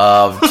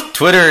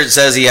 Twitter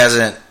says he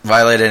hasn't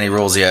violated any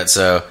rules yet.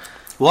 So,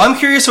 well, I'm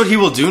curious what he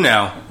will do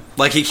now.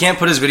 Like, he can't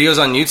put his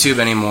videos on YouTube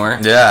anymore.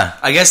 Yeah.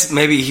 I guess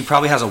maybe he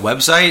probably has a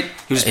website.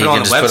 He just put it on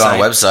a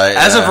website.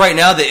 As of right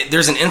now,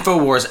 there's an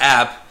InfoWars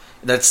app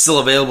that's still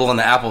available in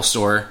the Apple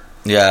Store.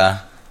 Yeah.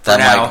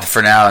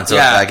 For now until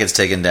that gets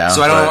taken down.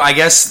 So I don't know. I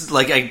guess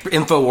like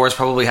InfoWars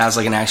probably has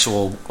like an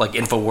actual like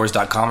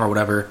Infowars.com or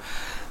whatever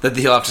that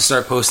he'll have to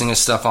start posting his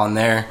stuff on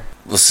there.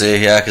 We'll see.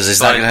 Yeah, because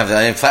he's not going to have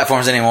any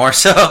platforms anymore.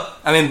 So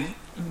I mean,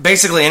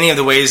 basically any of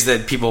the ways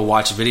that people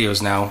watch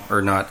videos now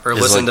or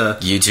listen to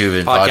YouTube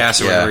and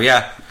podcasts or whatever.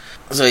 Yeah.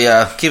 So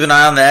keep an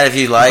eye on that if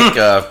you like.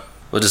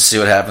 We'll just see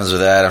what happens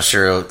with that. I'm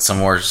sure some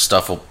more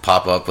stuff will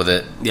pop up with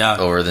it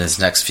over the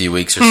next few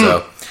weeks or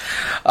so.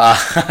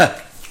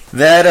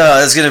 That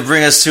is going to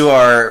bring us to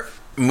our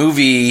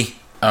movie.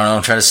 I don't know what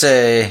I'm trying to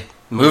say.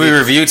 Movie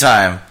review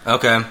time.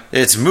 Okay.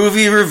 It's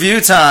movie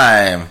review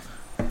time.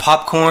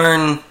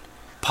 Popcorn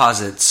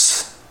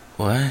posits.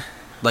 What?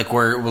 Like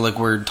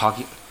we're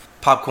talking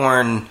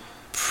popcorn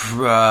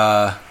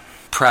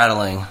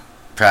prattling.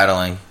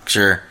 Prattling.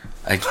 Sure.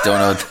 I don't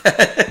know.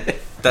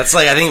 That's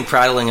like, I think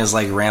prattling is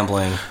like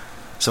rambling.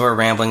 So we're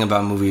rambling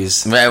about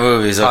movies.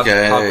 Movies,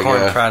 okay.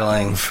 Popcorn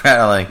prattling.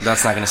 Prattling.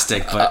 That's not going to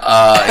stick, but...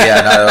 not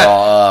at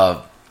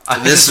all.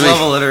 This week,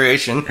 love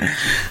alliteration.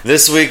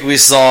 This week we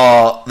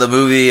saw the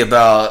movie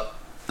about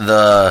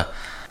the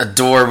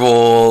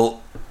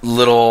adorable,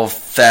 little,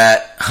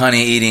 fat,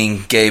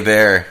 honey-eating gay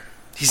bear.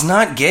 He's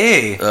not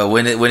gay.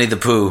 Winnie the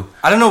Pooh.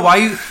 I don't know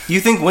why you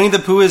think Winnie the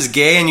Pooh is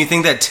gay and you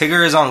think that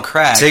Tigger is on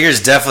crack.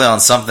 Tigger's definitely on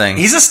something.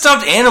 He's a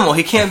stuffed animal.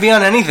 He can't be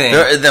on anything.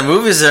 The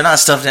movies, they're not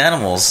stuffed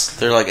animals.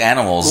 They're like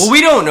animals. Well,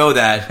 we don't know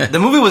that. The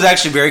movie was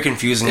actually very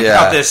confusing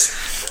about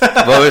this.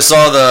 But we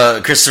saw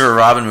the Christopher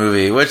Robin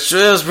movie, which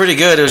was pretty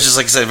good. It was just,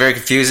 like I said, very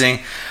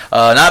confusing.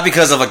 Not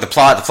because of like the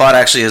plot. The plot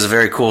actually is a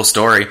very cool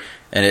story,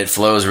 and it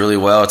flows really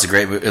well.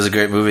 It was a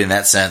great movie in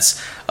that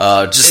sense.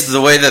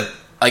 The way that...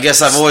 I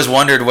guess I've always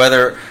wondered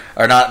whether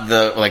are not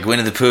the like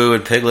Winnie the Pooh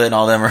and Piglet and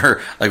all them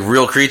are like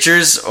real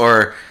creatures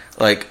or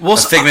like a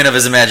figment of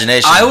his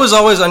imagination. I was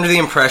always under the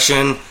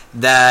impression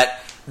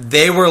that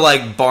they were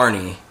like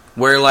Barney,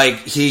 where like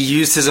he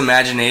used his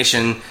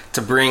imagination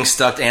to bring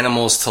stuffed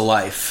animals to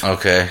life.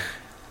 Okay.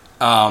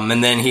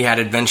 And then he had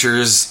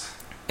adventures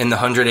in the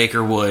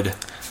 100-acre wood,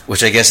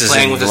 which I guess is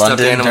playing in with London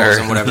the stuffed animals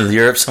and whatever.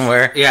 Europe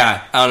somewhere.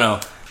 Yeah, I don't know.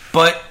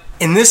 But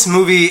in this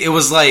movie, it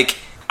was like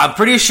I'm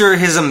pretty sure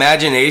his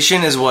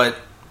imagination is what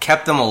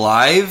kept them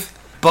alive,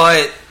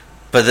 but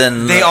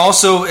then they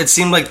also it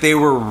seemed like they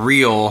were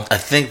real. I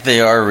think they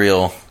are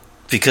real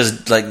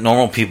because like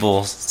normal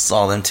people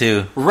saw them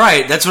too.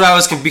 Right, that's what I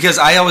was because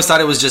I always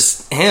thought it was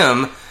just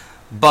him,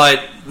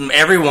 but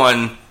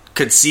everyone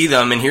could see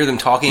them and hear them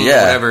talking or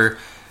whatever.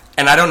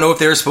 And I don't know if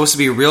they were supposed to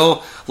be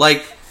real.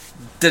 Like,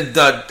 did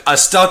a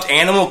stuffed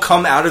animal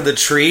come out of the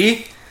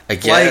tree? I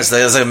guess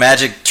there's like a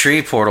magic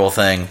tree portal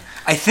thing.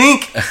 I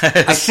think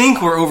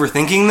we're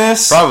overthinking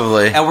this.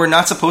 Probably. And we're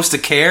not supposed to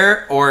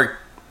care or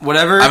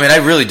whatever. I mean, I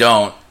really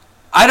don't.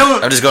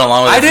 I'm just going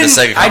along with it for the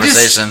sake of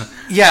conversation.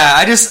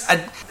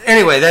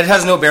 Anyway, that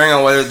has no bearing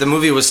on whether the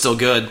movie was still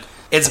good.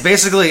 It's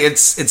basically,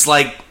 it's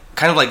like,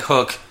 kind of like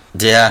Hook.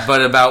 Yeah.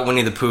 But about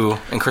Winnie the Pooh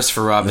and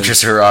Christopher Robin.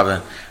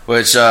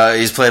 Which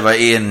he's played by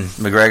Ian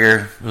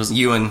McGregor.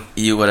 Ewan.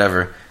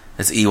 Whatever.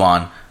 It's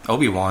Ewan.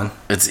 Obi-Wan.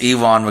 It's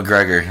Ewan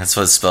McGregor. That's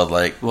what it's spelled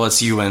like. Well,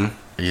 it's Ewan.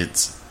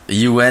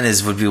 UN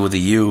would be with a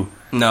U.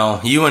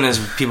 No, Ewan is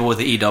people with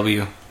the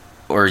EW.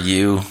 Or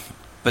U.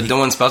 But no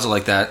one spells it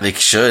like that. They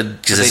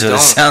should, because that's what it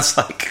sounds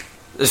like.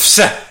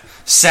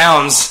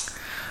 Sounds.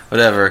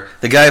 Whatever.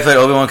 The guy who played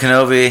Obi-Wan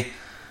Kenobi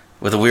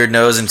with a weird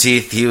nose and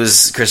teeth, he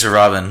was Christopher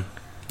Robin.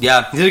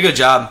 Yeah, he did a good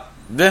job.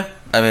 Yeah,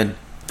 I mean,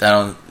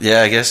 I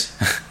guess.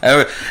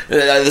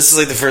 This is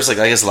like the first, like,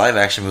 I guess, live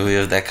action movie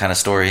of that kind of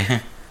story,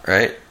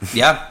 right?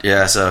 Yeah.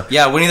 Yeah, so.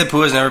 Yeah, Winnie the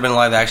Pooh has never been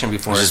live action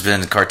before. It's just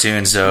been a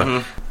cartoon, so.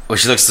 Mm-hmm.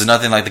 Which looks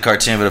nothing like the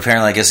cartoon, but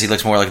apparently I guess he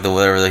looks more like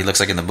whatever he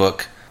looks like in the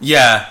book.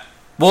 Yeah.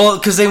 Well,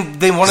 because they wanted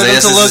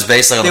them to look.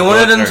 They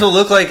wanted them to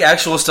look like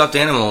actual stuffed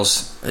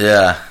animals.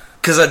 Yeah.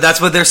 Because that's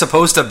what they're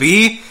supposed to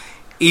be.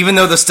 Even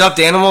though the stuffed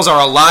animals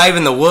are alive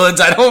in the woods,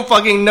 I don't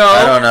fucking know.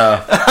 I don't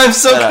know. I'm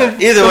so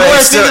confused. Either way,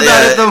 it's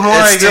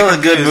still a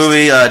good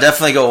movie.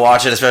 Definitely go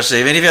watch it,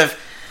 especially. I mean, if you have,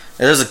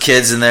 there's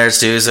kids in there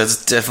too, so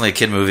it's definitely a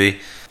kid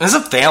movie. It's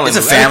a family. It's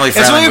a family-friendly movie.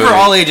 It's really for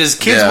all ages.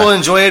 Kids will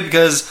enjoy it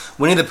because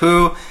Winnie the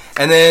Pooh,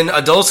 and then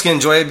adults can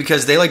enjoy it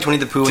because they liked Winnie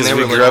the Pooh. Because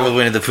we grew up with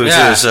Winnie the Pooh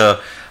too, so.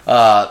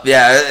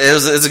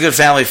 It's a good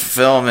family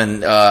film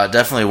and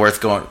definitely worth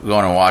going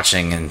and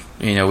watching. And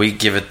we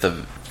give it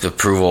the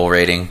approval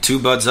rating. 2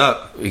 buds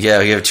up. Yeah,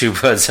 we give it 2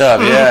 buds up.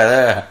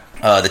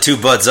 The 2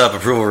 buds up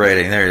approval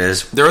rating. There it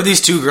is. There were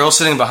these 2 girls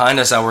sitting behind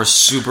us that were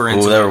super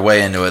into it. They were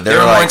way into it. They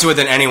were more into it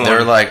than anyone. They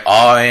were like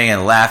awing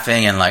and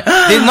laughing and like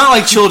they're not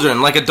like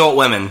children, like adult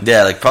women.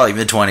 Yeah, like probably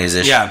mid-20s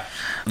ish. Yeah.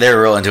 They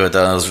were real into it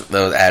though.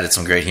 Those added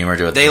some great humor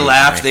to it. They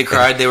laughed, they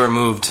cried, they were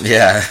moved.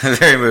 Yeah,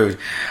 very moved.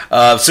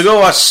 So go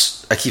watch.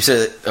 I keep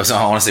saying I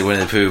want to say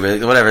Winnie the Pooh,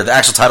 but whatever. The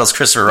actual title is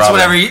Christopher Robin.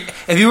 Whatever.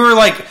 If you were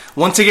like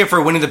 1 ticket for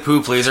Winnie the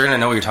Pooh, please, they're gonna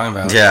know what you're talking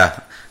about. Yeah.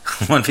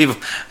 When people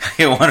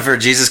get 1 for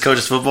Jesus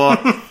Coaches Football,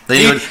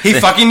 he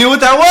fucking knew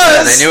what that was.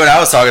 Yeah, they knew what I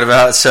was talking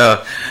about.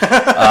 So,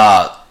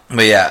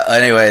 but yeah.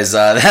 Anyways,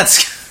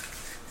 that's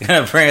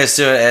gonna bring us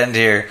to an end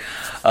here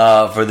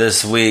for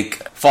this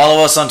week.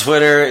 Follow us on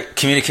Twitter.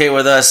 Communicate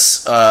with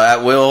us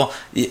at will.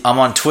 I'm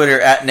on Twitter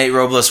at Nate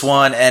Robles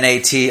 1,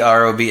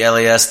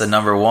 NateRobles, the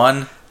number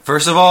 1.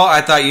 First of all,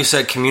 I thought you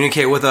said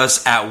communicate with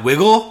us at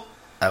Wiggle.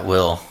 At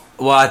will.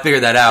 Well, I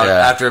figured that out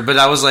after, but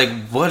I was like,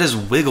 what is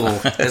Wiggle?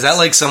 Is that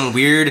like some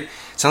weird,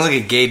 sounds like a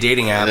gay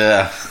dating app.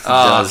 Yeah, it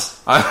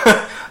does.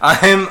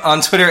 I'm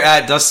on Twitter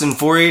at Dustin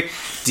Forey,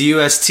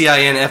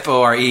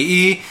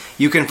 DustinForee.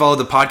 You can follow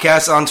the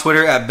podcast on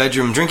Twitter at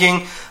Bedroom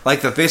Drinking, like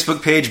the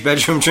Facebook page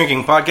Bedroom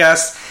Drinking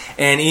Podcast,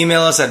 and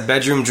email us at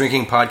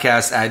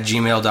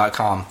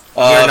bedroomdrinkingpodcast@gmail.com.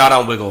 We're not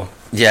on Wiggle.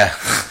 Yeah.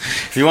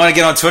 If you want to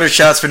get on Twitter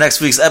shouts for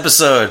next week's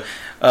episode,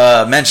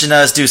 mention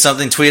us, do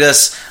something, tweet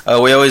us.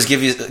 We always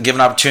give an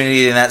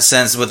opportunity in that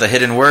sense with a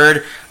hidden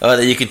word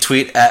that you can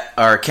tweet at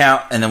our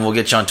account, and then we'll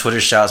get you on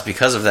Twitter shouts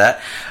because of that.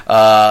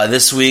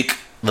 This week,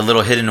 the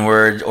little hidden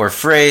word or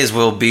phrase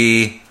will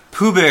be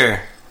Pooh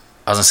Bear.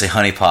 I was going to say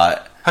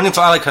honeypot. Honeypot,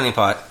 I like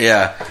honeypot.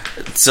 Yeah.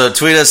 So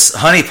tweet us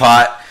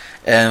honeypot,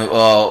 and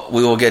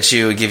we will give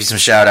you some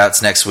shout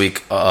outs next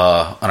week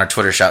on our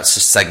Twitter shouts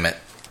segment.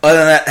 Other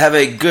than that, have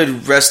a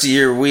good rest of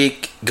your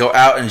week. Go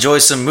out, enjoy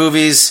some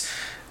movies.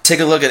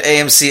 Take a look at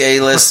AMC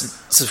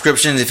A-List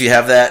subscriptions if you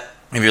have that,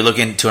 if you're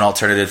looking to an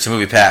alternative to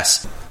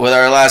MoviePass. With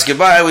our last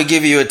goodbye, we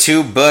give you a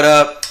 2 butt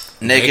up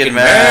naked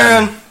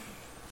man.